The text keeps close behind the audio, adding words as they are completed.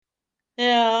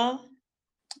Ja.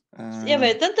 Jag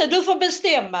vet inte, du får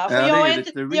bestämma. För jag är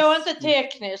inte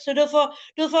teknisk. Så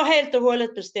du får helt och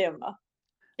hållet bestämma.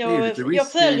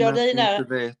 Jag följer dina...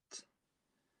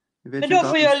 Men då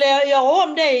får jag göra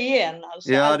om det igen.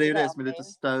 Alltså, ja, det är ju det som är lite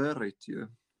störigt ju.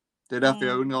 Det är därför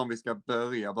jag undrar om vi ska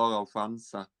börja bara och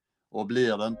chansa. Och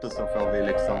blir det inte så får vi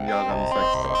liksom göra någon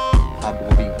slags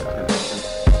abrovink.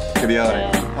 Ska vi göra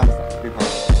det? Chansa. Vi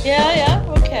chansar. Ja,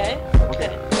 okej.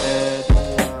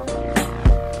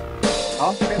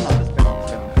 Ja, spännande.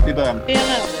 Vi börjar.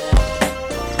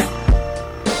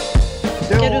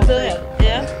 Ska du börja?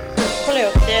 Ja.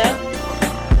 Förlåt, ja.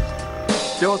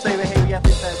 Då säger vi hej och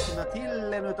hjärtligt välkomna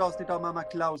till ännu ett avsnitt av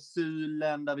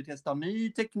Mamma-klausulen där vi testar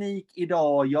ny teknik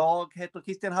idag. Jag heter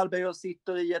Christian Hallberg och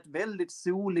sitter i ett väldigt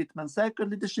soligt men säkert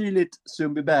lite kyligt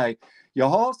Sundbyberg. Jag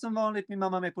har som vanligt min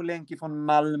mamma med på länk från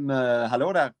Malmö.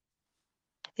 Hallå där!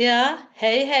 Ja,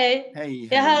 hej.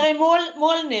 Det här är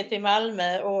molnigt i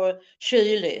Malmö och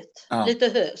kyligt. Ja. Lite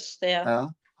höst,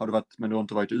 ja. Har du varit, men du har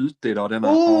inte varit ute idag?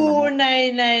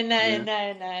 Nej.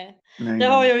 Det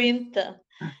har jag inte.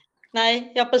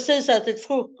 Nej, jag har precis ätit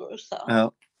frukost.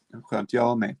 Ja, skönt.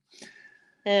 Jag med.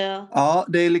 Ja,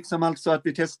 det är liksom alltså att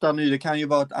vi testar nu. Det kan ju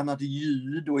vara ett annat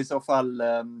ljud och i så fall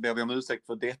ber vi om ursäkt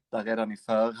för detta redan i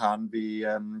förhand. Det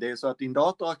är så att din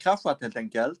dator har kraschat helt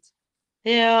enkelt.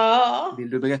 Ja. Vill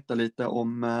du berätta lite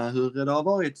om hur det har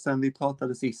varit sedan vi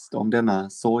pratade sist om denna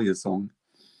sorgesång?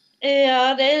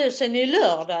 Ja, det är ju sen i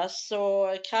lördags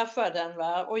så kraschade den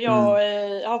va. Och jag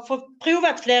har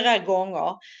provat flera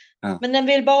gånger. Ja. Men den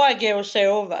vill bara gå och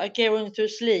sova, going to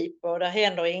sleep och det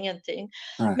händer ingenting.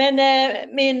 Ja. Men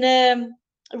min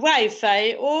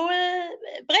wifi och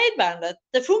bredbandet,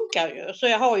 det funkar ju. Så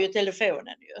jag har ju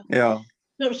telefonen ju. Ja.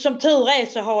 Som tur är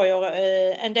så har jag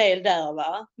en del där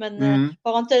va. Men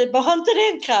bara inte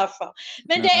den kraschar.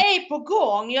 Men det är på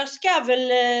gång. Jag ska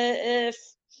väl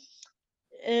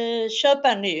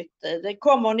köpa nytt. Det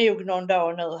kommer nog någon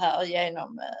dag nu här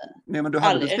genom Nej, men du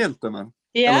hade beställt den va?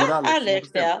 Ja, Alex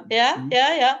ja.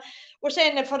 Och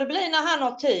sen får det bli när han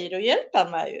har tid att hjälpa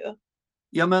mig ju.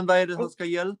 Ja, men vad är det han ska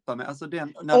hjälpa med? Alltså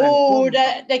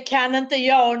det kan inte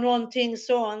jag någonting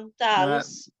sånt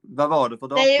alls. Nej, vad var det för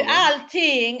dator? Det är ju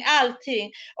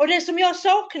allting. Och det som jag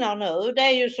saknar nu, det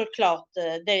är ju såklart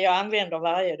det jag använder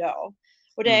varje dag.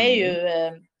 Och det är ju,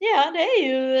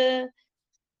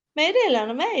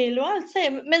 meddelande, mejl och allt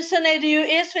det. Men sen är det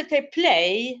ju SVT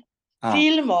Play,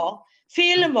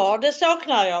 filmer, det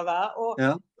saknar jag va. Och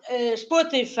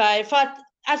Spotify, för att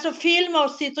alltså filmer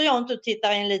sitter jag inte och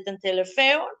tittar i en liten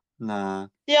telefon. Nej.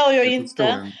 Det gör jag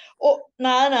inte. Och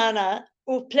nej.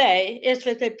 Och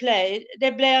SVT Play,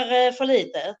 det blir för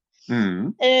litet.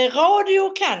 Radio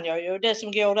kan jag ju, det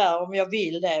som går där om jag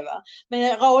vill det va.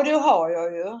 Men radio har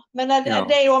jag ju. Men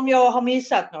det är om jag har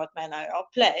missat något menar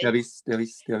jag. Play. Ja visst.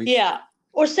 Ja.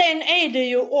 Och sen är det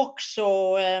ju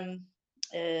också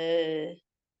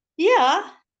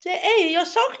jag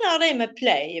saknar det med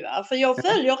Play va. För jag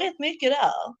följer rätt mycket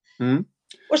där.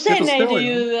 Och sen är det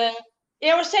ju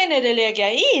och sen är det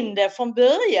lägga in det från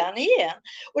början igen.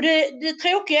 Och det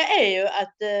tråkiga är ju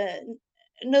att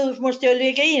nu måste jag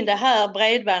lägga in det här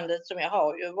bredbandet som jag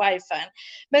har ju, wifi.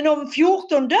 Men om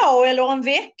 14 dagar eller en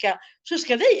vecka så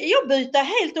ska jag byta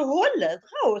helt och hållet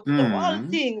router och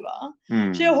allting va.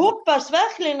 Så jag hoppas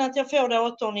verkligen att jag får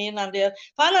datorn innan det.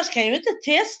 För annars kan jag ju inte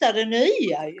testa det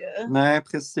nya ju. Nej,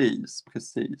 precis.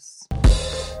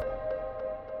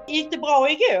 Gick det bra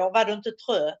igår? Var du inte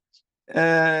trött?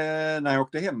 När jag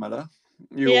åkte hem eller?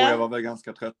 Jo, jag var väl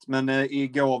ganska trött. Men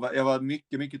igår jag var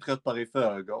mycket, mycket tröttare i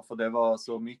förrgår. För det var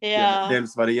så mycket.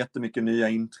 Dels var det jättemycket nya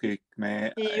intryck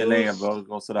med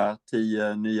elever och sådär.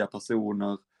 10 nya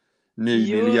personer.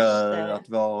 Ny miljö att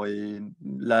vara i.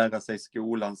 Lära sig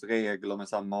skolans regler med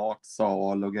sån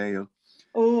matsal och grejer.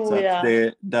 Så att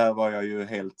där var jag ju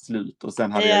helt slut. Och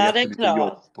sen hade jag jättemycket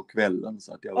jobb på kvällen.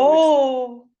 Så att jag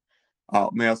var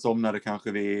ja, men jag somnade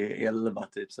kanske vid 11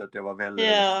 typ så att jag var väldigt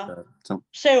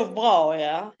så bra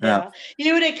ja.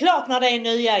 Jo det är klart när det är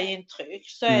nya intryck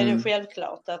så är det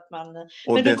självklart att man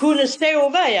men du kunde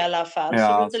sova i alla fall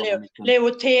så du inte låg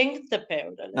och tänkte på det.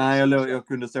 Liksom. Nej jag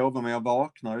kunde sova men jag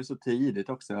vaknade ju så tidigt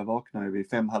också. Jag vaknade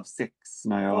vid 5:30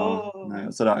 när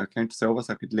jag sådär. Jag kan inte sova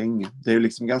särskilt länge. Det är ju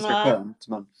liksom ganska skönt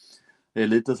men det är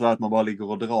lite så att man bara ligger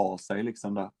och drar sig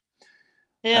liksom där.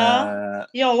 Ja,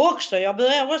 jag också. Jag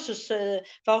börjar också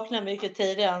vakna mycket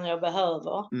tidigare än jag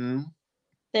behöver.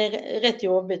 Det är rätt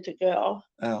jobbigt tycker jag.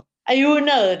 Ja. Det är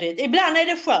onödigt. Ibland är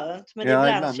det skönt. Men ibland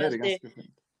är det ganska skönt.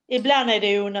 Ibland är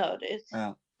det onödigt.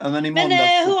 Ja. Men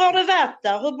hur har det varit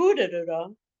där? Hur bodde du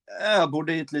då? Jag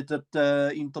bodde i ett litet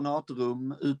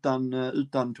internatrum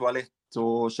utan toalett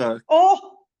och kök.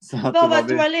 Var var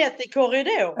toalett i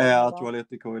korridoren? Ja,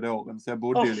 toalett i korridoren. Så jag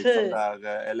bodde ju liksom där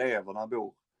eleverna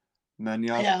bor. Men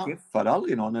jag träffade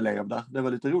aldrig någon elev där. Det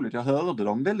var lite roligt. Jag hörde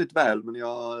dem väldigt väl, men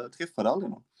jag träffade aldrig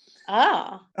någon.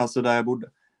 Alltså där jag bodde.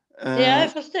 Ja,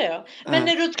 jag förstår. Men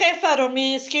när du träffade dem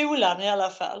i skolan i alla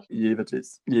fall?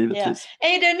 Givetvis. Ja.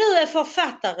 Är det nu en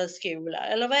författarskola,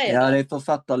 eller vad är det? Ja, det är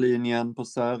författarlinjen på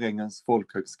Sörängens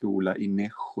folkhögskola i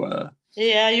Nässjö.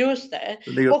 Ja, just det.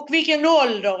 Och vilken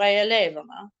ålder är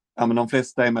eleverna? Ja, men de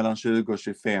flesta är mellan 20 och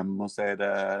 25 och så är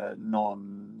det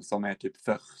någon som är typ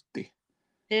 40.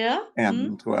 Ja.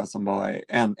 En tror jag som bara är,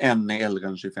 en är äldre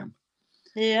än 25.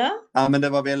 Ja. Ja, men det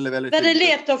var väldigt, väldigt fint. Var det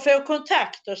lätt att få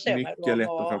kontakt och så med dem? Mycket lätt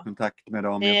att få kontakt med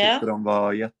dem. Jag tyckte de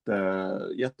var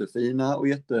jättefina och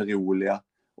jätteroliga.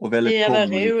 Och väldigt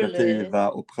kommunikativa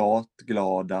och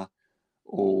pratglada.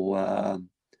 Och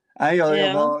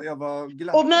jag var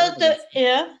glad.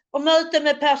 Och möte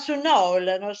med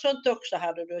personalen och sånt också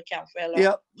hade du kanske? Eller?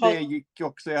 Ja, det gick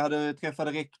också. Jag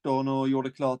träffade rektorn och gjorde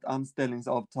klart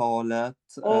anställningsavtalet.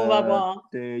 Vad bra.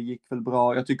 Det gick väl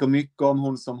bra. Jag tycker mycket om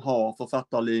hon som har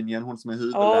författarlinjen, hon som är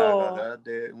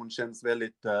huvudlärare. Hon känns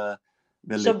väldigt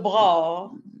så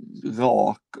bra.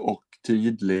 Rak och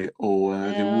tydlig och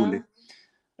rolig.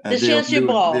 Det känns ju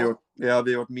bra.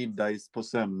 Vi åt middag på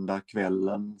söndag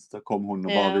kvällen. Så kom hon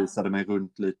och bara visade mig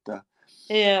runt lite.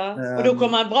 Ja, och då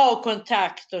kom man bra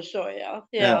kontakt och så,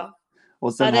 ja.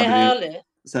 Och sen det är härligt.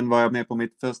 Sen var jag med på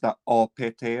mitt första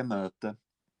APT-möte.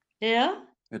 Ja.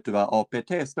 Vet du vad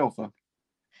APT står för?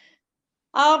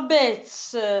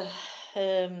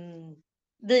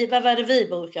 Vad var det vi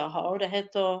brukar ha? Det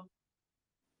heter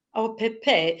APP.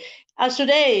 Alltså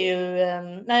det är ju,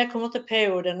 jag kommer inte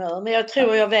på det nu, men jag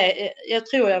tror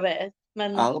jag vet.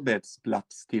 Men...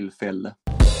 Arbetsplatstillfälle.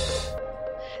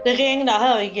 Det regnade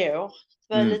här igår.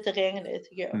 Det var lite regnigt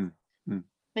igår.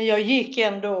 Men jag gick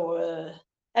ändå...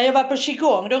 jag var på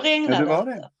qigong, då regnade det. Du var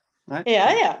det? Nej.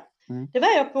 Ja. Det var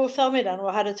jag på förmiddagen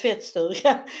och hade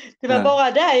tvättstuga. Det var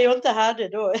bara där jag inte hade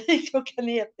då klockan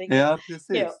 1. Ja,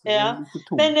 precis. Ja.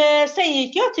 Men sen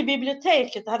gick jag till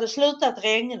biblioteket och hade slutat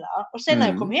regna. Och sen när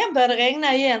jag kom hem började det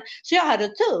regna igen. Så jag hade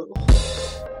tur.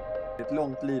 Ett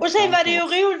långt liv. Och sen var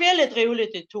det ju väldigt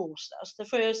roligt i torsdags, det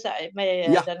får jag säga,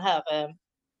 med den här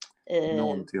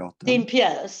din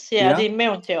pjäs, din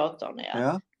Månteatern.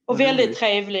 Ja. Och väldigt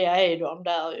trevliga är de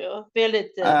där ju.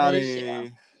 Väldigt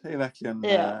mysiga. Det är verkligen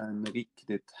en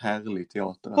riktigt härlig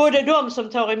teater. Både de som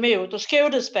tar emot och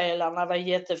skådespelarna var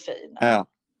jättefina. Ja,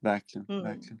 verkligen.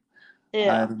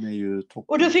 Ja. De är ju toppen.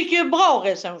 Och du fick ju bra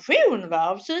recension, va,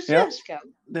 av Sydsvenskan.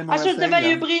 Alltså det var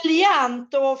ju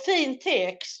briljant och fin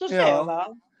text och så,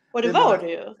 va? Och det var det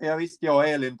ju. Ja visst, jag och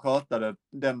Elin pratade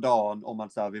den dagen om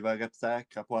att vi var rätt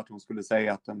säkra på att hon skulle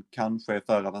säga att den kanske är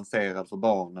för avancerad för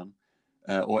barnen.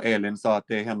 Och Elin sa att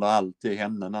det händer alltid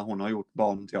henne när hon har gjort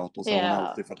barnteater, så har hon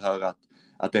alltid fått höra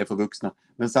att det är för vuxna.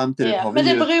 Men samtidigt har vi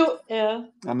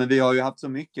men vi har ju haft så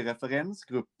mycket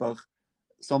referensgrupper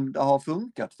som det har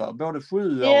funkat för. Både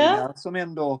 7-åringar som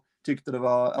ändå tyckte det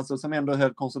var, alltså som ändå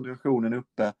höll koncentrationen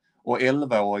uppe, och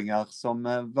 11-åringar som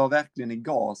var verkligen i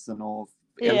gasen och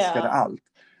älskade allt.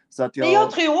 Så att Men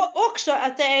jag tror också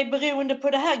att det är beroende på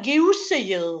det här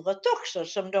gosedjuret också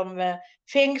som de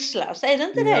fängslas. Är det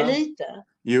inte det lite?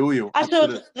 Jo,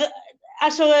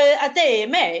 alltså att det är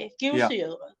med,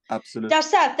 gosedjuret. Ja, absolut. Där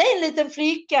satt en liten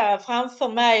flicka framför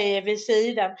mig vid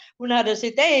sidan. Hon hade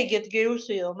sitt eget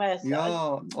gosedjur med sig.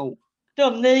 Ja,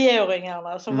 De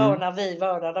 9-åringarna som var när vi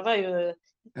var där. Det var ju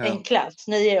en klass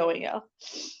 9-åringar.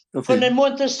 Från en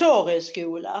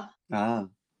Montessori-skola. Ja.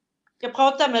 Jag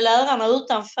pratade med lärarna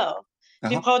utanför.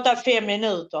 Vi pratade 5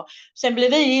 minuter. Sen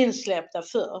blev vi insläppta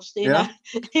först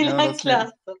innan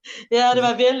klassen. Ja, det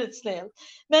var väldigt snällt.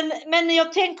 Men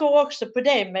jag tänker också på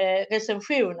det med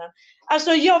recensionen.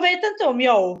 Alltså jag vet inte om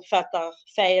jag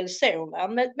uppfattar fel så.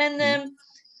 Men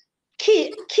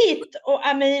Kit och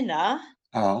Amina.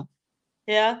 Ja.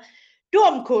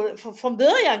 Från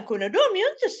början kunde de ju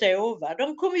inte sova.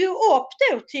 De kom ju upp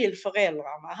då till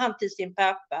föräldrarna, han till sin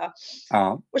pappa.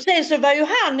 Och sen så var ju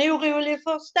han orolig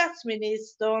för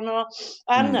statsministern och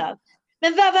annat.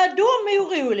 Men vad var de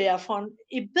oroliga från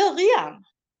i början?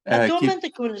 Att de inte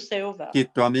kunde sova?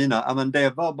 Kit och Amina, men det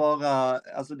var bara,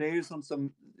 alltså det är ju sånt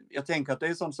som, jag tänker att det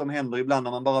är sånt som händer ibland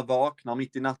när man bara vaknar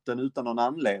mitt i natten utan någon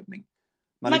anledning.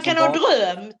 Man liksom kan ha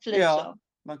drömt liksom. Ja.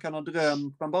 Man kan ha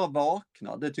drömt, man bara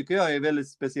vaknar. Det tycker jag är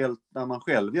väldigt speciellt när man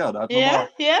själv gör det. Att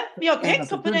jag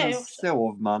tänker på det också.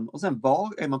 Sov man och sen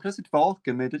är man plötsligt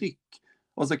vaken med dryck.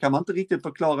 Och så kan man inte riktigt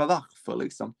förklara varför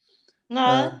liksom.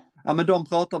 Nej. Men de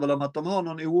pratar väl om att de har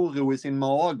någon oro i sin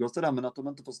mage och sådär, men att de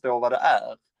inte förstår vad det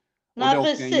är. Nej,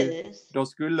 precis. Då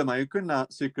skulle man ju kunna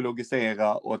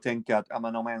psykologisera och tänka att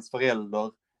om ens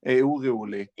förälder är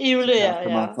orolig så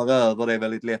kanske man för över det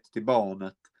väldigt lätt till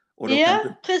barnet. Och, då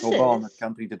och barnet kan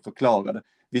inte riktigt förklara det.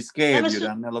 Vi skrev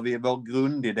vår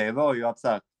grundidé var ju att så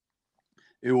här,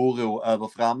 oro över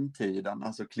framtiden,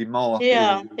 alltså klimatoro.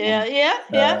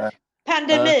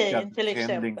 Pandemin till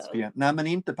exempel. Nej, men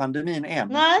inte pandemin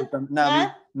än. Utan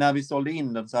när vi sålde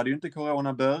in den så hade ju inte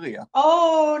corona börjat.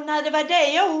 Nej, det var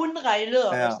det jag undrade i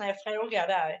lördags när jag frågade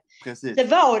dig. Precis. Det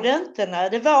var det inte, nej.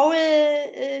 Det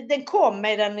var, den kom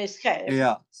medan ni skrev.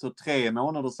 Ja, så 3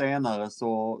 månader senare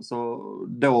så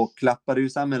då klappade ju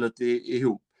samhället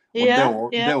ihop.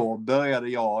 Och då började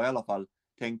jag i alla fall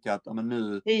tänka att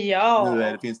nu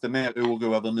finns det mer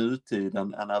oro över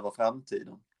nutiden än över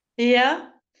framtiden. Ja.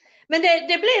 Men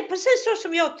det blev precis så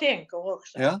som jag tänker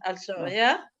också. Ja. Alltså,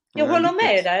 jag håller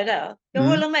med dig där. Jag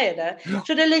håller med dig. Ja.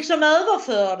 Så det liksom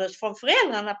överfördes från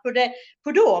föräldrarna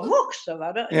på dem också.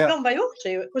 Va? De var ju också,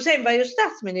 och sen var ju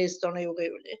statsministern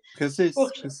orolig. Precis.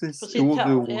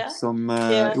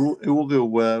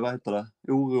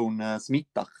 Oron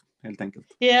smittar. Helt enkelt.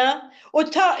 Ja,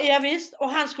 och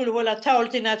han skulle hålla tal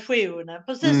till nationen,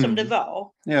 precis som det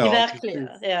var i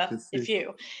verkligheten i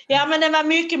fjol. Ja, men det var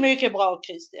mycket, mycket bra,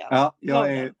 Christian. Ja,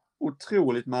 jag är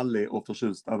otroligt mallig och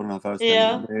förtjust över den här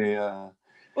föreställningen. Ja.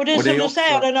 Och det som du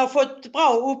säger, den har fått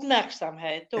bra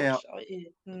uppmärksamhet också. Ja,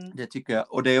 det tycker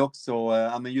jag. Och det är också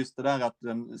just det där att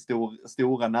den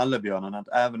stora nallebjörnen, att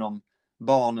även om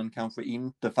barnen kanske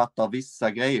inte fattar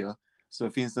vissa grejer, så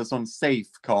finns det en sån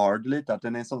safeguard lite, att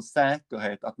den är en sån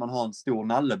säkerhet att man har en stor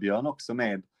nallebjörn också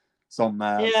med som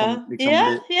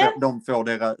de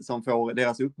får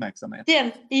deras uppmärksamhet.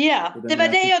 Det var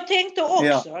det jag tänkte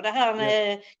också, det här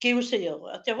med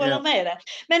gosedjuret. Jag håller med dig.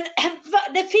 Men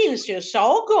det finns ju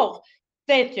sagor,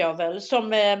 vet jag väl,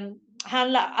 som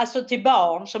handlar alltså till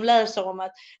barn som läser om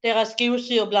att deras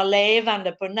gosedjur blir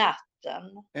levande på natten.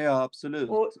 Ja, absolut.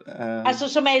 Alltså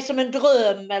som är som en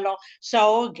dröm eller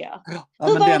saga.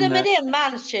 Hur var det med den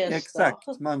Manchester?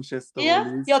 Exakt, Manchester och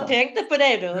Lisa. Jag tänkte på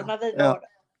det när vi var där.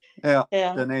 Ja,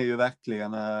 den är ju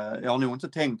verkligen, jag har nog inte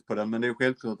tänkt på den, men det är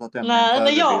självklart att den är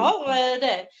men jag har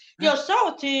det. Jag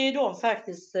sa till dem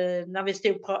faktiskt när vi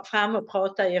stod fram och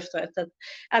pratade efteråt att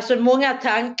alltså många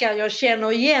tankar, jag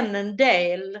känner igen en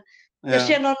del. Jag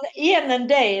känner igen en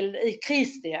del i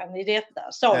Christian i detta,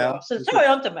 sa jag. Sen sa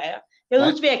jag inte mer. Jag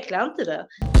utvecklar inte det.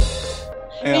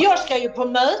 Men jag ska ju på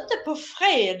möte på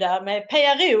fredag med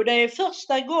PRO. Det är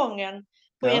första gången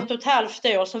på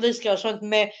 1,5 år som vi ska ha sånt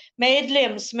med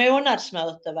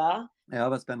medlemsmånadsmöte, va? Ja,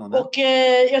 vad spännande. Och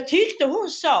jag tyckte hon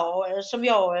sa, som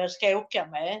jag ska åka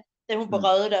med, det är hon på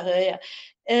Röda Höja,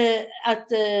 att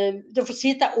de får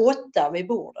sitta 8 vid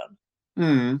borden.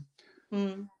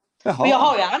 Och jag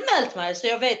har ju anmält mig så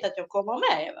jag vet att jag kommer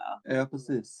med, va? Ja,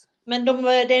 precis. Men det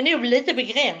är nog lite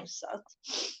begränsat.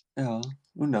 Ja,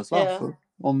 undras varför. Ja.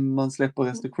 Om man släpper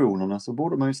restriktionerna så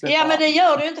borde man ju släppa. Ja, men det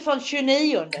gör du inte från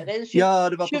 29. Det är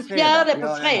det var på 24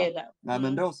 på fredag. Nej,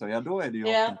 men då så. Ja, då är det ju.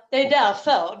 Ja, det är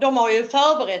därför. De har ju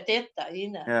förberett detta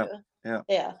innan.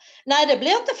 Ja. Nej, det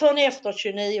blir inte förrän efter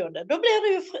 29. Då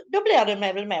blir det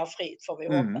väl mer fritt, får vi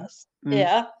hoppas.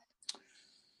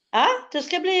 Ja, det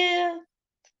ska bli...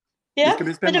 Ja,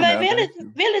 men det var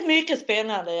väldigt mycket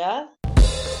spännande,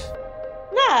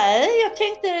 Nej, jag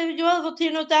tänkte gå över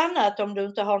till något annat om du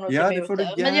inte har något emot det. Får du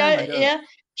gärna men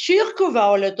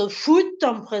kyrkovalet och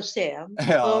 17%.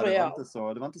 Ja,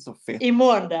 det var inte så fett. I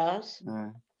måndags.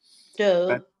 Nej.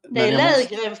 Det är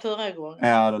lägre än förra gången.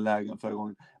 Ja, det är lägre än förra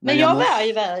gången. Men jag var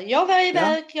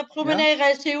iväg. Jag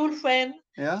promenerade i solsken.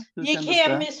 Ja, gick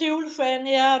hem i solsken,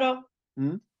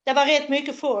 Det var rätt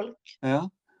mycket folk. Ja.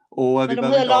 Och vi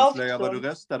behöver inte avslöja vad du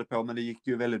röstade på, men det gick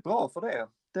ju väldigt bra för det.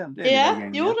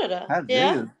 Gjorde det.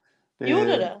 Herregud.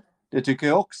 Gjorde det. Det tycker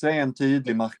jag också är en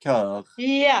tydlig markör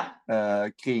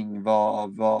kring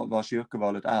vad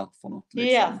kyrkovalet är för något.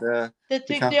 Liksom. Det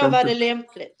tyckte jag var det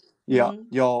lämpligt. Ja,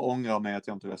 jag ångrar mig att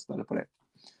jag inte röstade på det.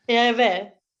 Jag vet.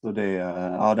 Så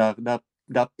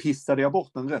där pissade jag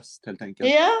bort en röst helt enkelt.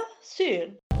 Ja,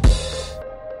 synd.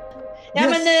 Ja,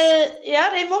 men det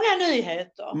är många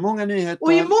nyheter. Många nyheter.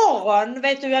 Och imorgon,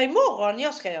 vet du vad imorgon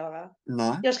jag ska göra?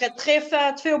 Nej. Jag ska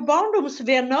träffa 2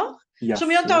 barndomsvänner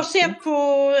som jag inte har sett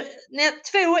på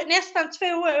nästan 2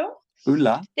 år.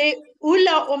 Ulla? Det är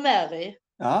Ulla och Mary.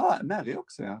 Ja, Mary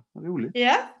också, roligt.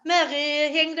 Ja, Mary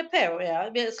hängde på,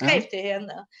 jag skrev till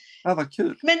henne. Ja, vad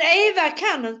kul. Men Eva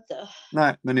kan inte.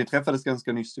 Nej, men ni träffades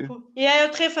ganska nyss ju. Ja,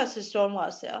 jag träffades i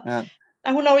somras,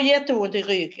 Hon har jätteont i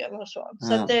ryggen och sånt.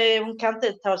 Så att, hon kan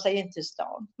inte ta sig in till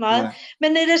stan. Nej.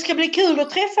 Men det ska bli kul att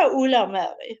träffa Ulla och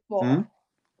Mary imorgon.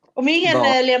 Om ingen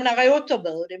lämnar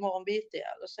återbud imorgon bitti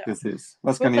eller så. Precis.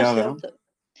 Vad ska ni göra?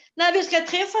 Nej, vi ska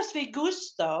träffas vid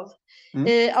Gustav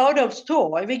Adolfs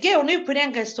torg. Vi går nu på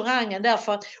den restaurangen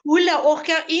därför att Ulla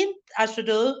orkar inte. Alltså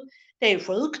du, det är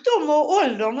sjukdom och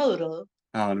ålder nu du.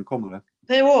 Ja, nu kommer det.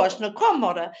 På oss, nu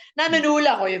kommer det. Nej, men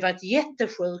Ulla har ju varit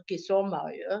jättesjuk i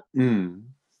sommar ju.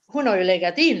 Hon har ju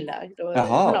legat inlagd. Och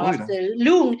Jaha, hon har haft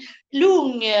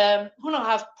hon har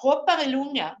haft proppar i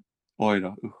lungan. Oj då,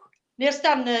 usch.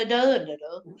 Nästan döende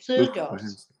då.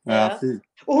 Syrgas. Ja.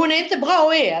 Och hon är inte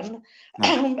bra än.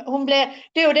 Hon blev,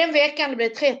 då den veckan det blev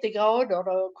 30 grader,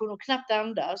 då kunde hon knappt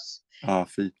andas. Ja,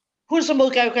 fy. Hon som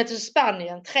brukar åka till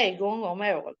Spanien 3 gånger om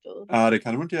året. Då. Ja, det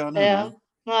kan hon inte göra nu.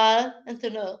 Nej, inte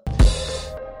nu.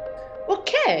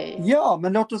 Okej. Ja,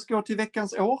 men låt oss gå till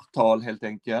veckans årtal helt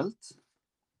enkelt.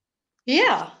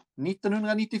 Ja.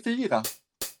 1994.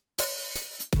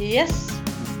 Yes.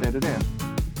 Visst är det det?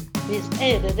 Visst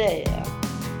är det, ja.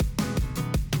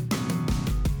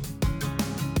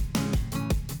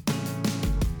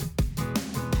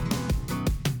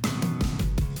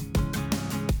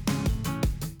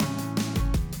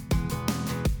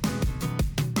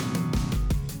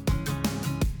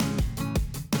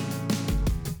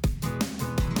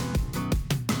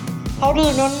 Har du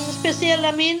någon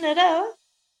speciella minne där?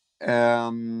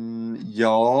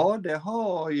 Ja, det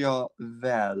har jag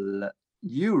väl.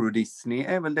 Euro Disney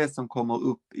är väl det som kommer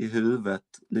upp i huvudet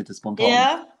lite spontant.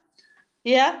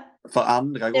 Ja. För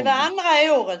andra gången. Det var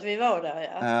andra året vi var där,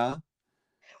 ja.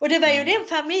 Och det var ju den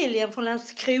familjen från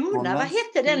Landskrona. Vad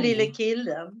hette den lille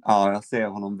killen? Ja, jag ser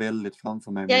honom väldigt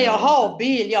framför mig. Ja, jag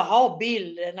har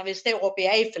bild när vi står uppe i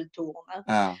Eiffeltornet.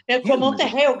 Ja. Men jag kommer inte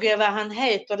ihåg vad han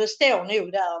heter. Det står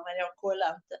nog där, men jag kollar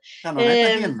inte. Kan han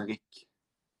heta Henrik?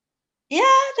 Ja,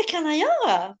 det kan han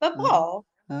göra. Vad bra.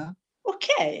 Ja.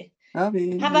 Okej. Ja,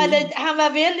 Han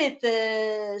var väldigt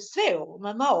svår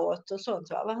med mat och sånt,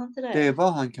 va? Var han inte det? Det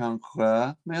var han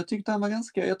kanske. Men jag tyckte han var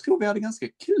jag tror vi hade ganska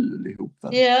kul ihop. Va?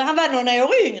 Ja, han var några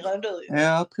år yngre än du.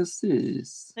 Ja,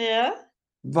 precis. Ja.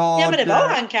 Ja, men det var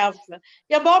han kanske.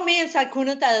 Jag bara minns att han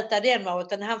kunde inte äta den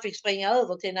maten. Han fick springa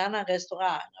över till en annan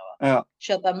restaurang och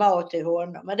köpa mat till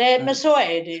honom. Men så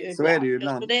är det ju. Så är det ju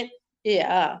ibland.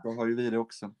 Ja. Då har ju vi det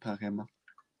också här hemma.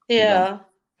 Ja.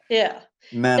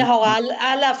 Men, det har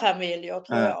alla familjer,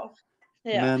 tror jag.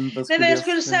 Ja. Men vad jag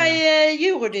skulle säga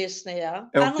Euro Disney, ja.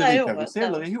 Åkte vi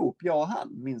karuseller ihop, jag och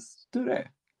han? Minns du det?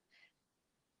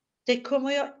 Det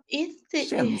kommer jag inte ihåg.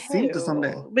 Känns inte som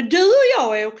det. Men du och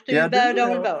jag åkte ju berg- och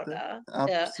dalbana.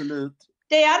 Absolut.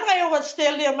 Ja. Det andra året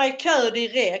ställde jag mig i kö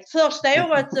direkt. Första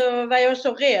året var jag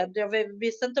så rädd. Jag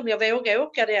visste inte om jag vågade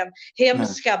åka den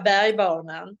hemska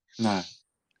bergbanan. Nej.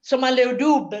 Så man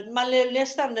låg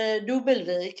nästan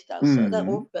dubbelvikt alltså, där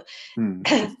uppe.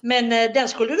 Men den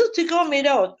skulle du tycka om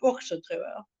idag också, tror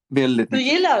jag. Väldigt mycket.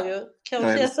 Du gillar ju.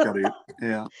 Jag älskar det.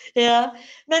 Ja.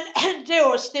 Men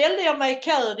då ställde jag mig i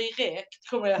kö direkt,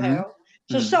 kommer jag ihåg.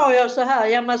 Så sa jag så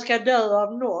här, man ska dö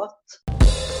av något.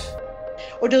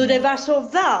 Och du, det var så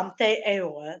varmt det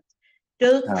året.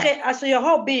 Alltså jag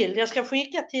har bild, jag ska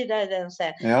skicka till dig den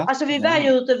sen. Ja, alltså vi var ju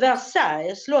ute i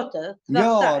Versailles, slottet.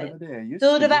 Versailles.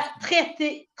 Ja, det var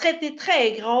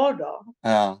 33 grader.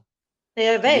 Ja.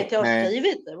 Jag vet, jag har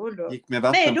skrivit det. Gick med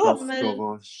vattenflaskor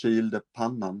och kylde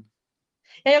pannan.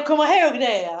 Ja, jag kommer ihåg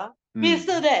det, ja.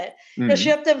 Visste du det? Jag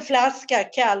köpte en flaska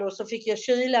kall och så fick jag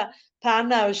kyla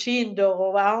panna och kinder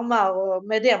och armar och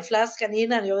med den flaskan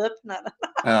innan jag öppnade.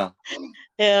 Ja.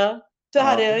 Då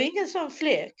hade jag ingen sån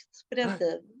fläkt på den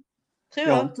tiden.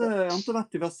 Jag har inte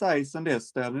varit i Versailles sedan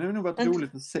dess. Det hade nog varit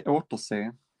roligt att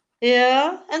återse.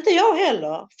 Ja, inte jag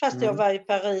heller. Fast jag var i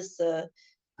Paris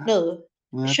nu.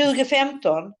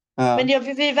 2015. Ja. Men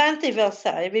vi var inte i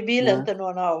Versailles. Vi ville inte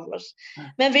någon av oss.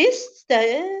 Men visst,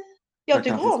 jag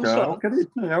tycker om så. Jag åker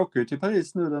dit nu. Jag åker ju till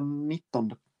Paris nu den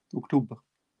 19 oktober.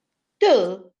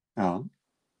 Du? Ja.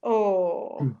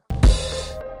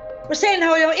 Och sen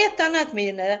har jag ett annat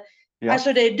minne. Ja.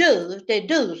 Alltså det är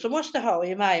du som måste ha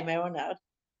i maj månad.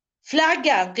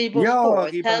 Flaggan,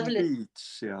 Ribersborg. Ja,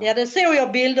 Beach, ja, det såg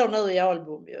jag bilder nu i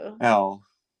album ju. Ja.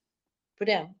 På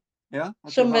den. Ja.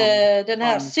 Som den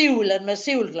här solen med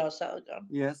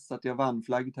solglasögon. Yes, att jag vann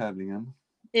flaggtävlingen.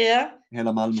 Ja.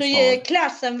 Hela Malmö så stad.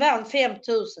 Klassen vann 5 000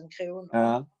 kronor.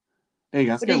 Ja. Det är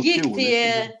ganska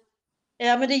otroligt.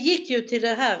 Ja, men det gick ju till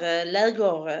det här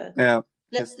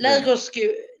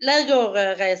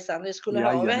lägerresan vi skulle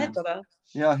ha. Vad heter det?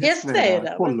 Ja,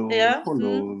 Hästveda.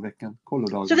 Kolloveckan.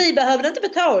 Kollodagen. Så vi behövde inte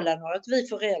betala något, vi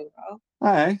föräldrar.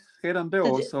 Nej, redan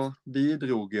då så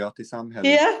bidrog jag till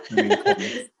samhället. Ja.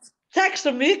 Tack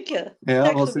så mycket. Ja,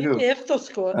 tack så mycket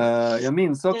efterskott. Jag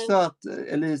minns också att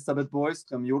Elisabeth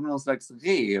Borgström gjorde någon slags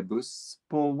rebus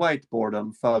på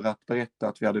whiteboarden för att berätta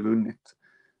att vi hade vunnit.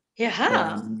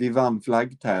 Jaha. Vi vann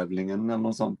flaggtävlingen eller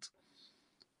något sånt.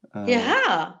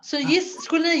 Jaha, så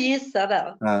skulle ni gissa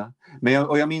där? Ja. Men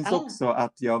jag minns också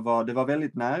att det var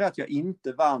väldigt nära att jag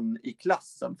inte vann i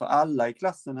klassen. För alla i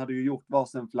klassen hade ju gjort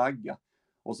varsin flagga.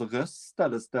 Och så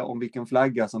röstades det om vilken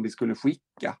flagga som vi skulle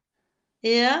skicka.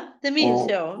 Ja, det minns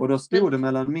jag. Och då stod det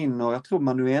mellan min och jag tror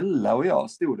Manuela och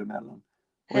jag stod det mellan.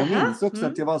 Och jag minns också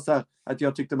att jag var så här, att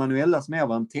jag tyckte Manuelas mer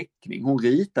var en teckning. Hon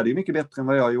ritade ju mycket bättre än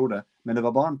vad jag gjorde. Men det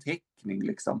var bara en teckning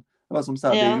liksom. Det var som så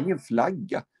här, det är ju ingen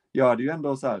flagga. Jag hade ju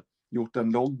ändå så här gjort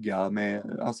en logga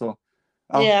med, alltså,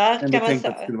 ändå tänkt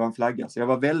att det skulle vara en flagga. Så jag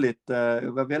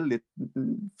var väldigt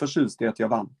förtjust i att jag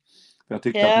vann. För jag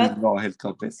tyckte att den var helt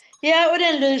klart bäst. Ja, och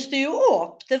den lyste ju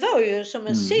upp. Det var ju som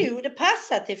en sol, det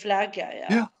passade till flagga.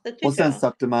 Ja. Och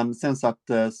sen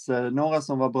sattes några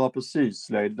som var bra på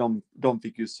syslöjd, de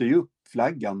fick ju sy upp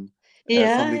flaggan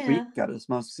som vi skickade.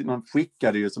 Så man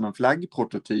skickade ju som en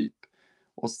flaggprototyp.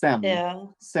 Och sen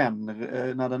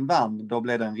när den vann, då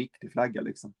blev det en riktig flagga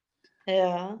liksom.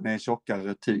 Ja. Med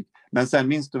tjockare tyg. Men sen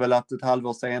minns du väl att ett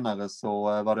halvår senare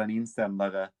så var det en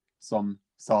insändare som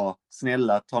sa,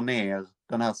 snälla ta ner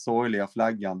den här sorgliga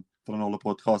flaggan för den håller på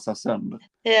att trasa sönder.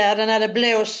 Ja, den hade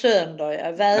blåst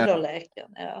sönder, väderleken.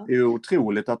 Ja. Det är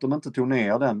otroligt att de inte tog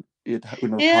ner den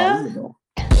under ett halvår.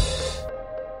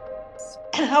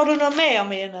 Har du något mer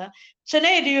minne? Sen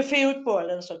är det ju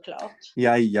fotbollen såklart.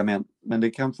 Jajamän, men det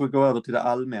kanske går över till det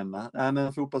allmänna. Nej,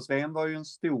 men fotbolls-VM var ju en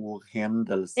stor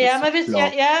händelse. Ja, men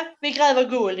vi gräver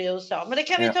guld i USA. Men det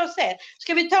kan vi ta sen.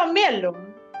 Ska vi ta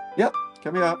Mellon? Ja,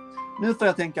 kan vi göra. Nu får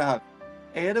jag tänka här.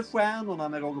 Är det Stjärnorna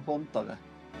med Roger Pontare?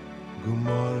 God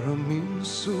morgon min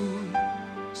sol.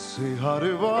 Se har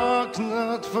du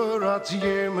vaknat för att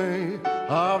ge mig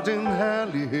av din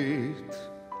härlighet.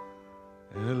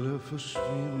 Eller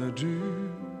försvinner du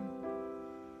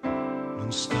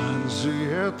någonstans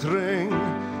i ett regn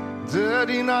där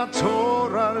dina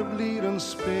tårar blir en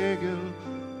spegel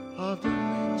av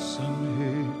den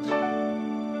ensamhet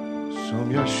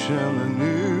som jag känner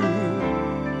nu.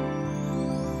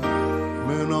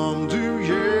 Men om du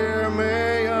ger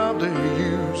mig av det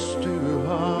ljus du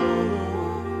har,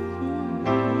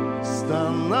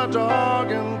 stannar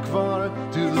dagen kvar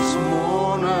tills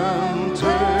månen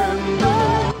tänder.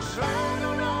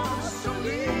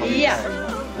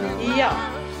 Ja.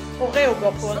 Och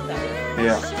Roger Pontare.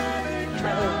 Ja.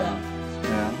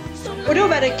 Och då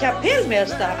var det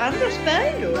kapellmästare Anders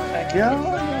Berglund faktiskt. Ja.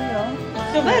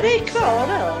 Då var det kvar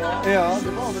där. Ja,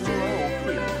 det var väl några år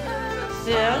till.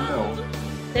 Ja.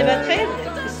 Det var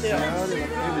trevligt, tyckte jag. Ja, det var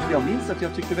trevligt. Jag minns att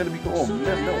jag tyckte väldigt mycket om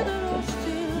den låten.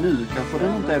 Nu kanske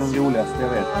den inte är den roligaste jag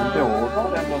vet. Men då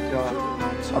var det ändå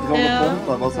att Roger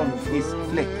Pontare var sån frisk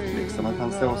fläkt liksom. Att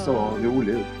han såg så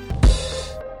rolig ut.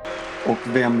 Och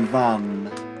vem vann?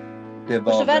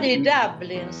 Och så var det i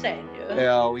Dublin sen ju.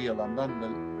 Ja, och Irland vann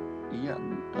väl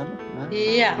igen? Eller?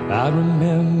 Nej. Ja. I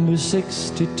remember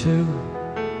 62.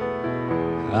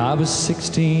 I was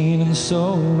 16 and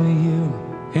so were you.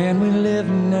 And we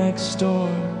lived next door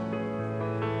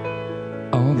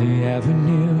on the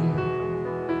avenue.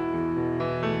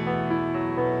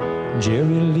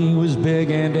 Jerry Lee was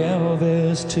big and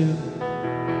Elvis too.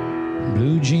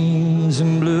 Blue jeans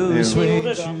and blue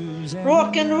suede shoes.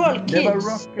 Rock'n'roll Kids. Det var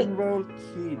Rock'n'roll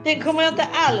Kids. Den kommer jag inte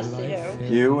alls ihåg.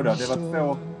 Jo då, det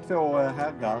var två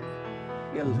herrar,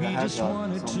 äldre herrar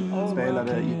som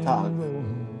spelade gitarr.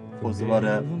 Och så var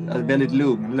det en väldigt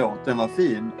lugn låt. Den var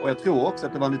fin. Och jag tror också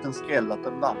att det var en liten skräll att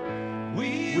den vann.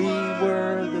 We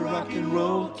were the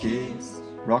rock'n'roll kids.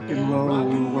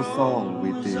 Rock'n'roll was all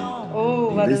we did.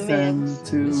 Vad du Listen vet.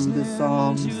 to the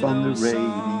songs on the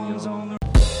radio.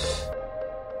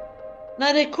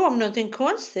 När det kom någonting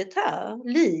konstigt här.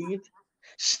 Liv.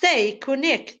 Stay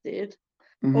connected.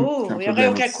 Jag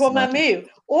råkar komma med.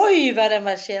 Oj, vad den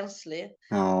var känslig.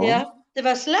 Ja, det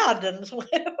var sladden som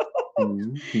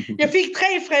Jag fick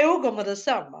 3 frågor med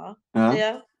detsamma.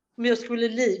 Ja. Om jag skulle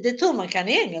liv. Det är tur man kan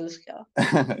engelska.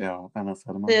 Ja, annars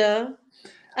hade man... Ja.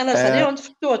 Annars hade jag inte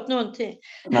förstått någonting.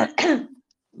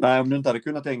 Nej, om du inte hade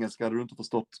kunnat engelska hade du inte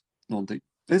förstått någonting.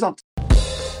 Det är sant.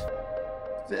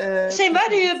 Sen var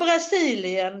det ju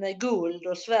Brasilien guld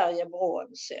och Sverige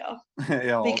brons. Ja.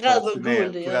 Ja, vi gräver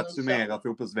guld i för att summera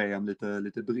fotbolls-VM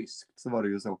lite bryskt så var det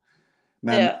ju så.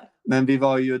 Men vi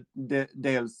var ju,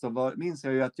 dels så minns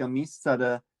jag ju att jag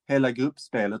missade hela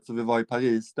gruppspelet för vi var i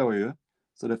Paris då ju.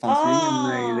 Så det fanns ju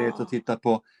ingen möjlighet att titta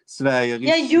på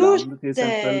Sverige-Ryssland till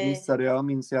exempel. Missade jag,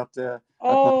 minns jag att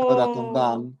man hörde att de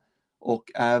vann. Och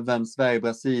även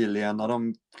Sverige-Brasilien, när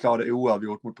de klarade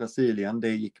oavgjort mot Brasilien, det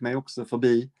gick mig också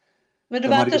förbi. Men du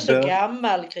var inte så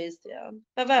gammal, Christian.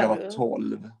 Vad var jag var du?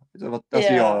 12. Det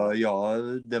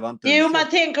var inte... Jo, man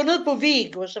tänker nu på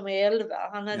Viggo som är 11.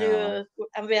 Han hade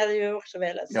ju också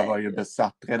velat säga. Jag var ju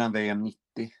besatt redan VM 90.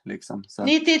 Liksom, så.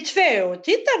 92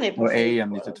 tittar ni på och EM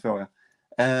 92,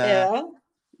 ja.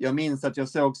 Jag minns att jag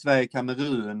såg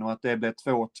Sverige-Kamerun och att det blev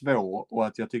 2-2 och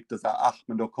att jag tyckte så här,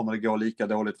 men då kommer det gå lika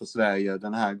dåligt för Sverige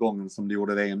den här gången som det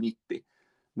gjorde VM 90.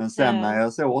 Men sen när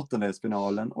jag såg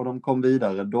åttondelsfinalen och de kom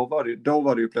vidare, då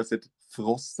var det ju plötsligt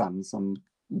frossan som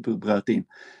bröt in.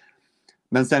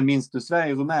 Men sen minns du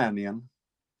Sverige-Rumänien?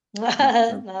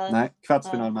 Nej,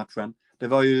 kvartsfinalmatchen. Det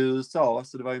var ju USA,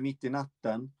 så det var ju mitt i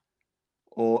natten.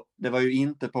 Och det var ju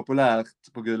inte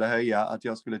populärt på Gula Höja att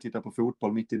jag skulle titta på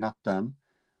fotboll mitt i natten.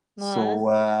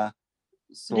 Så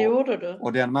det gjorde du.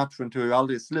 Och den matchen tog ju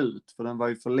aldrig slut, för den var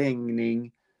ju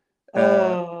förlängning.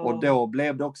 Och då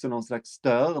blev det också någon slags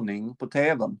störning på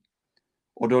tvn.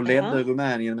 Och då ledde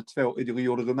Rumänien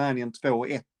gjorde Rumänien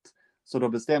 2-1. Så då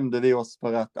bestämde vi oss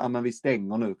för att men vi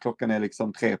stänger nu. Klockan är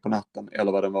liksom 3 på natten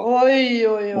eller vad det var. Oj.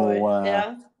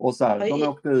 Och så här, de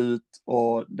åkte ut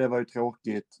och det var ju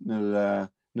tråkigt.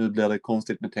 Nu blir det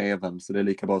konstigt med tvn, så det är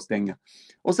lika bra att stänga.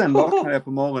 Och sen vaknade jag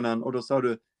på morgonen och då sa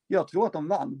du, jag tror att de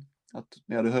vann. Att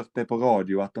ni hade hört det på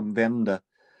radio, att de vände.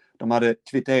 De hade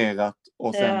kvitterat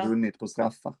och sen vunnit på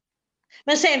straffar.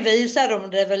 Men sen visade de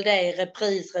det väl det i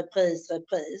repris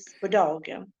på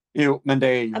dagen. Jo, men det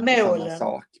är ju inte samma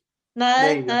sak.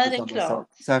 Nej, det är klart.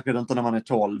 Särskilt inte när man är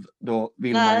 12. Då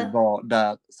vill man ju vara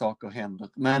där saker händer.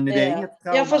 Men det är inget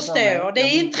trauma. Jag förstår, det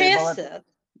är intresset.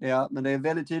 Ja, men det är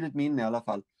väldigt tydligt minne i alla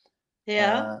fall.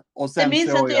 Ja, och sen det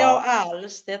minns inte jag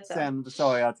alls detta. Sen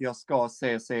sa jag att jag ska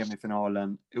se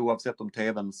semifinalen oavsett om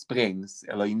tvn sprängs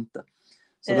eller inte.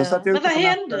 Så då satt jag men vad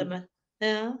hände med?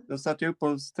 Då satt jag upp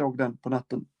och såg den på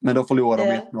natten. Men då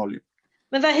förlorade de 1-0.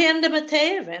 Men vad hände med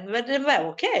tvn? Den var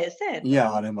okej sen?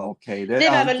 Ja, den var okej. Det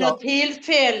var väl något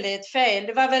tillfälligt fel.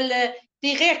 Det var väl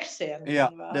direktsändning?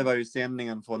 Ja, det var ju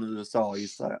sändningen från USA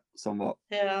som var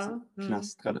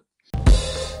knastrade.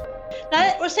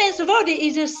 Nej, och sen så var det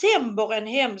i december en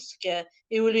hemsk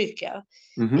olycka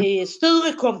i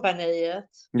Sturekompaniet.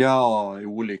 Ja,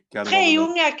 olycka. 3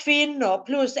 unga kvinnor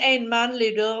plus en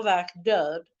manlig dörrvakt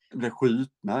död. Det blev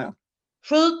skjutna, ja.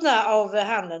 Skjutna av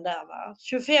handen där, va?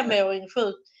 25-åring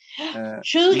skjut.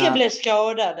 20 blev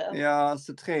skadade. Ja,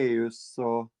 alltså Treus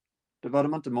så... Det var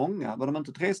de inte många. Var de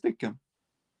inte 3 stycken?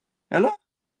 Eller?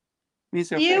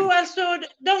 Minns jag fel? Jo, alltså...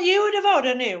 det var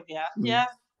det nog, ja.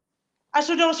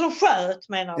 Alltså de som sköt,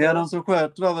 menar du? Ja, de som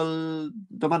sköt var väl...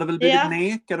 De hade väl blivit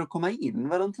nekade att komma in?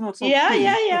 Var det inte något sånt? Ja,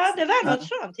 det var något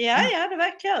sånt. Ja, det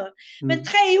var kul. Men 3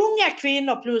 unga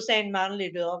kvinnor plus en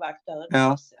manlig dörrvakt död.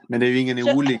 Ja, men det är ju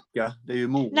ingen olycka. Det är ju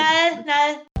mord. Nej.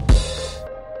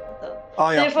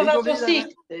 Det får vara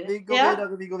försiktigt. Vi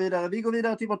går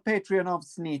vidare till vårt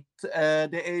Patreon-avsnitt.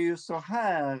 Det är ju så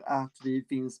här att vi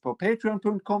finns på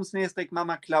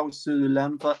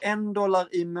patreon.com/mammaklausulen. För $1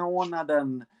 i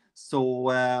månaden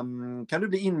så kan du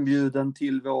bli inbjuden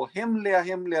till vår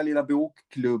hemliga lilla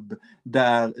bokklubb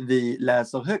där vi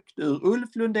läser högt ur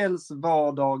Ulf Lundells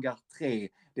Vardagar 3.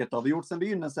 Detta har vi gjort sedan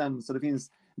begynnelsen, så det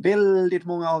finns väldigt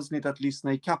många avsnitt att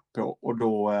lyssna i kapp på, och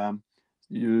då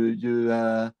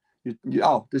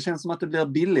det känns som att det blir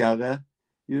billigare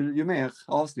ju mer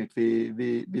avsnitt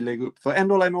vi lägger upp. För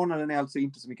 $1 i månaden är alltså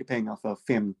inte så mycket pengar för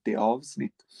 50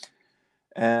 avsnitt.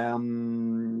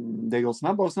 Det går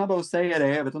snabbare och snabbare att säga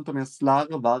det. Jag vet inte om jag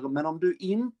slarvar, men om du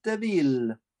inte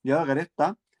vill göra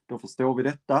detta, då förstår vi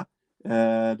detta.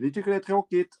 Vi tycker det är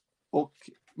tråkigt och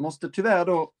måste tyvärr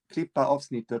då klippa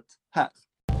avsnittet här.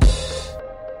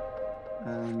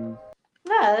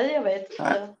 Nej, jag vet inte.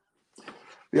 Nej.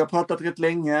 Vi har pratat rätt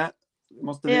länge.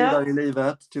 Måste vidare i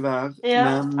livet, tyvärr.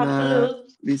 Ja, men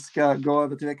vi ska gå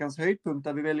över till veckans höjdpunkt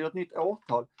där vi väljer ett nytt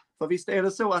årtal. För visst är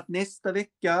det så att nästa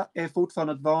vecka är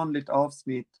fortfarande ett vanligt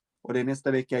avsnitt och det är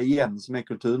nästa vecka igen som är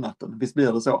kulturnatten. Visst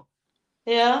blir det så?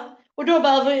 Ja, och då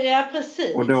behöver vi,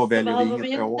 precis. Och då väljer vi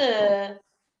inget årtal.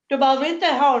 Då behöver vi inte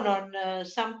ha någon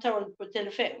samtal på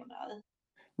telefonen.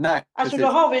 Nej, alltså precis.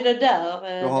 Då har vi det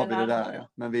där. Då har vi det där, ja.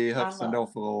 Men vi hörs ändå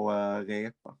för att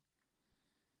repa.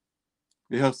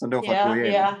 Vi hörs ändå för att gå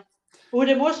igenom. Ja, och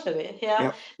det måste vi.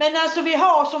 Ja. Men alltså vi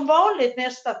har som vanligt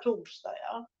nästa torsdag,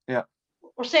 ja.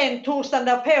 Och sen torsdagen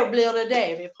därpå blir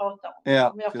det vi pratar om. Ja,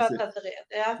 om jag fattat det rätt.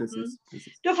 Ja. Precis.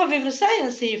 Då får vi väl säga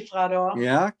en siffra då.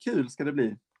 Ja, kul ska det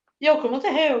bli. Jag kommer inte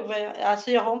ihåg,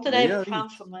 alltså jag har inte det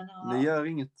framför mig. Det gör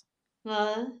inget.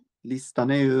 Nej.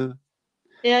 Listan är ju...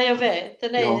 Ja, jag vet.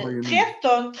 Den är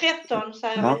 13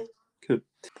 säger vi. Kul.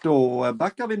 Då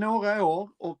backar vi några år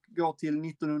och går till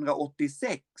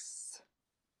 1986.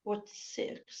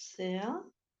 86, ja.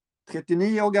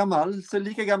 39 år gammal, så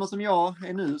lika gammal som jag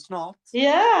är nu snart.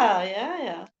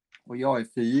 Ja. Och jag är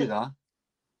 4.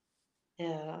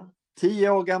 Ja. 10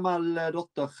 år gammal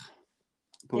dotter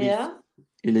på vift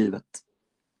i livet.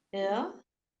 Ja.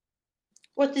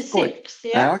 86,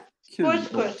 ja.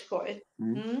 Skoj.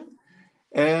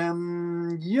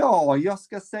 Ja, jag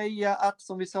ska säga att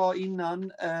som vi sa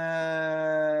innan,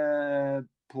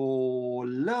 på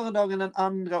lördagen den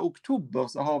 2 oktober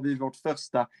så har vi vårt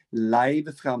första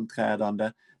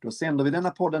live-framträdande. Då sänder vi denna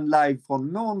podden live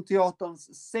från Månteaterns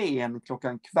scen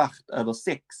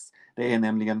 6:15. Det är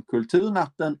nämligen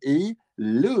Kulturnatten i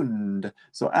Lund.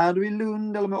 Så är du i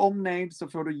Lund eller med omnejd så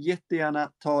får du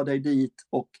jättegärna ta dig dit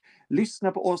och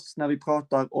lyssna på oss när vi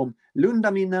pratar om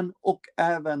Lundaminnen och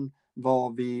även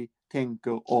vad vi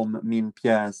tänker om min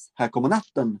pjäs Här kommer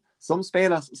natten som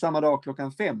spelas samma dag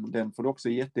 5:00. Den får du också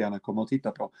jättegärna komma och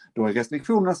titta på. Då är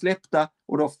restriktionerna släppta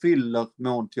och då fyller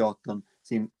Månteatern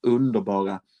sin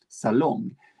underbara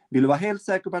salong. Vill du vara helt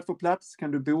säker på att få plats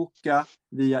kan du boka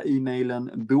via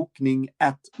e-mailen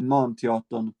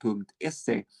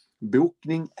bokning@manteatern.se.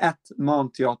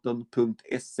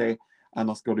 Bokning@manteatern.se.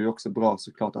 Annars går det också bra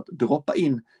såklart att droppa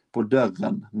in på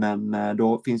dörren. Men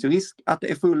då finns ju risk att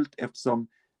det är fullt eftersom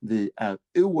vi är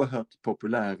oerhört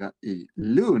populära i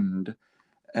Lund.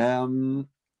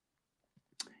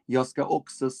 Jag ska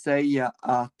också säga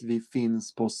att vi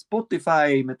finns på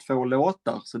Spotify med 2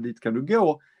 låtar. Så dit kan du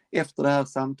gå efter det här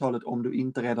samtalet om du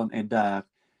inte redan är där.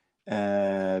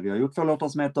 Vi har gjort 2 låtar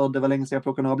som heter Det var länge sedan jag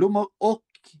plockade några blommor och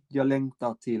Jag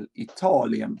längtar till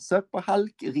Italien. Sök på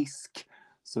halkrisk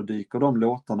så dyker de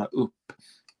låtarna upp.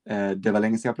 Det var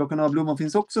länge sedan jag plockade några blommor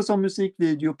finns också som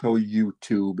musikvideo på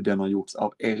YouTube. Den har gjorts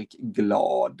av Erik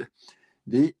Glad.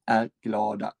 Vi är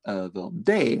glada över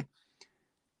det.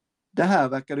 Det här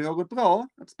verkar det ha gått bra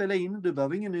att spela in. Du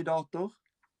behöver ingen ny dator.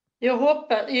 Jag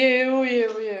hoppas. Jo.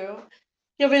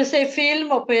 Jag vill se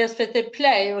filmer på SVT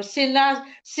Play och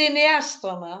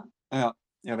cineasterna. Ja,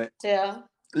 jag vet. Ja.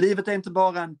 Livet är inte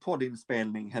bara en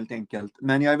poddinspelning helt enkelt.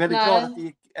 Men jag är väldigt glad att det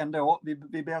gick ändå.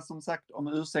 Vi ber som sagt om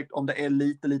ursäkt om det är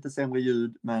lite sämre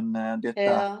ljud. Men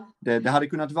det hade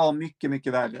kunnat vara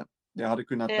mycket värre. Det hade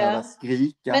kunnat behöva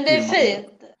skrika. Men det är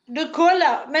fint. Du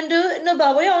kollar. Men nu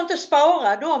behöver jag inte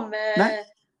spara dem. Nej,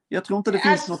 jag tror inte det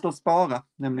finns något att spara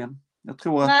nämligen. Jag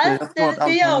tror att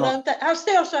det gör det inte. Här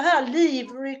står så här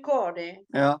live recording.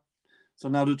 Ja. Så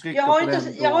när du trycker på den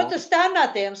jag har inte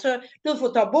stannat än så du får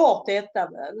ta bort detta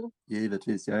väl.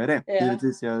 Givetvis gör jag det.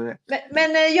 Givetvis gör jag det.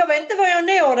 Men jag vet inte vad jag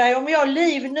når dig om jag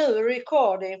live nu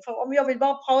recording. För om jag vill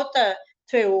bara prata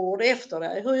 2 ord efter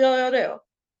dig. Hur gör jag då?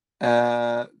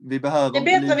 Vi behöver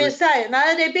det är bättre vi säger.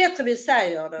 Nej, det är bättre vi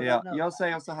säger det. Ja, jag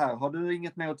säger så här. Har du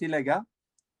inget mer att tillägga?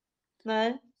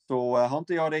 Nej. Så har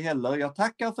inte jag det heller. Jag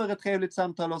tackar för ett trevligt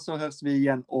samtal och så hörs vi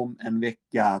igen om en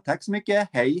vecka. Tack så mycket.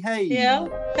 Hej. Ja,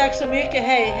 tack så mycket.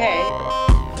 Hej.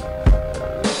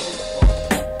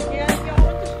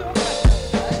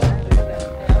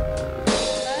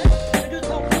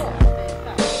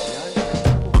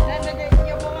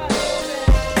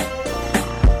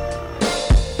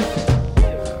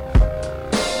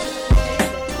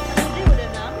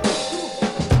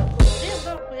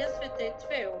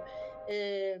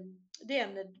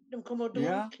 De kommer att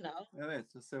drunkna. Ja, jag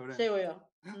vet. Så jag.